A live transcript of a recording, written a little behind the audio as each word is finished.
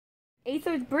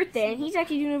Aether's birthday, and he's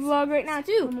actually doing a vlog right now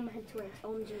too.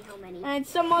 And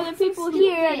some other people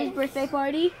here at his birthday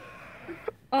party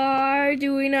are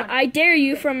doing a I Dare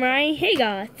You from Ryan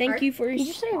Haga. Thank you for. Did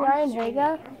you say Ryan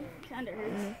Haga? Kinda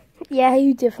hurts. Yeah,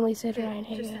 you definitely said Ryan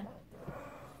Haga.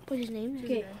 What's his name?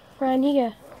 Okay. Ryan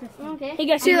Haga. Okay. Hey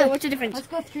guys, Sheila, what's the difference? Let's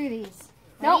go through these.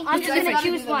 No, I'm just gonna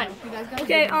choose one.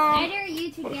 Okay, I dare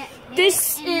you to get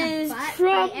this hit in the is butt by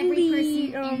probably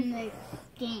every person in the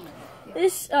game.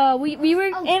 this we were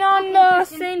in on the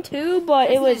thing too, but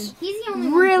it was He's the only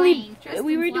really one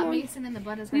we were doing. Mason in the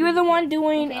butt is We were the one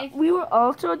doing. Okay. We were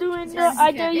also doing the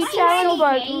I Dare You challenge,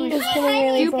 but it was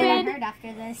really stupid.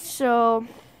 after this. So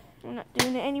we're not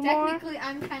doing it anymore. Technically,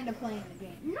 I'm kind of playing the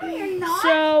game. No, you're not.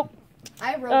 So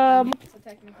I wrote them, so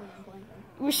technically I'm playing them.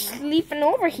 we're sleeping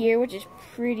over here, which is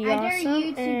pretty I dare awesome.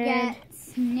 you to And get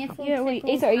sniffle. yeah, wait,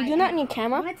 Aether, are you doing that on your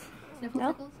camera? What? Sniffle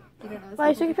No. tickles? You don't know. Why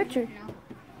I took a picture?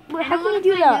 Wait, how can you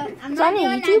do that? I'm It's not on your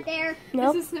doing YouTube? that there.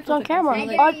 No, This is it's on sniffle camera. I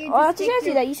tickles. dare you to Oh, that's stick just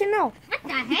your- that. You should know. What the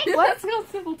heck? What? That's not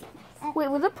sniffle tickles.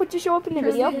 Wait, will it put to show up in the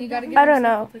video? You gotta get I don't them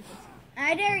know. sniffle tickles.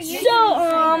 I dare you. So,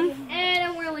 and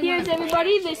I'm really here's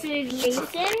everybody. This is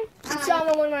Mason. You saw him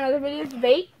in one of my other videos,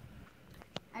 debate.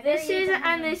 This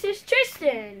is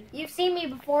Tristan. You've seen me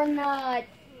before in the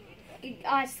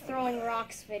us throwing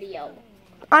rocks video.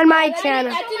 On my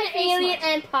channel. That's an Alien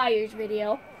Empires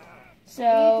video.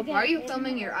 So, Why are you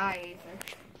filming your eye,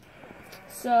 Aether?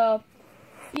 so,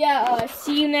 yeah,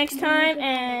 see you next time,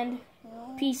 and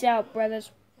peace out,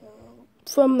 brothers.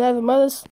 From the other mothers.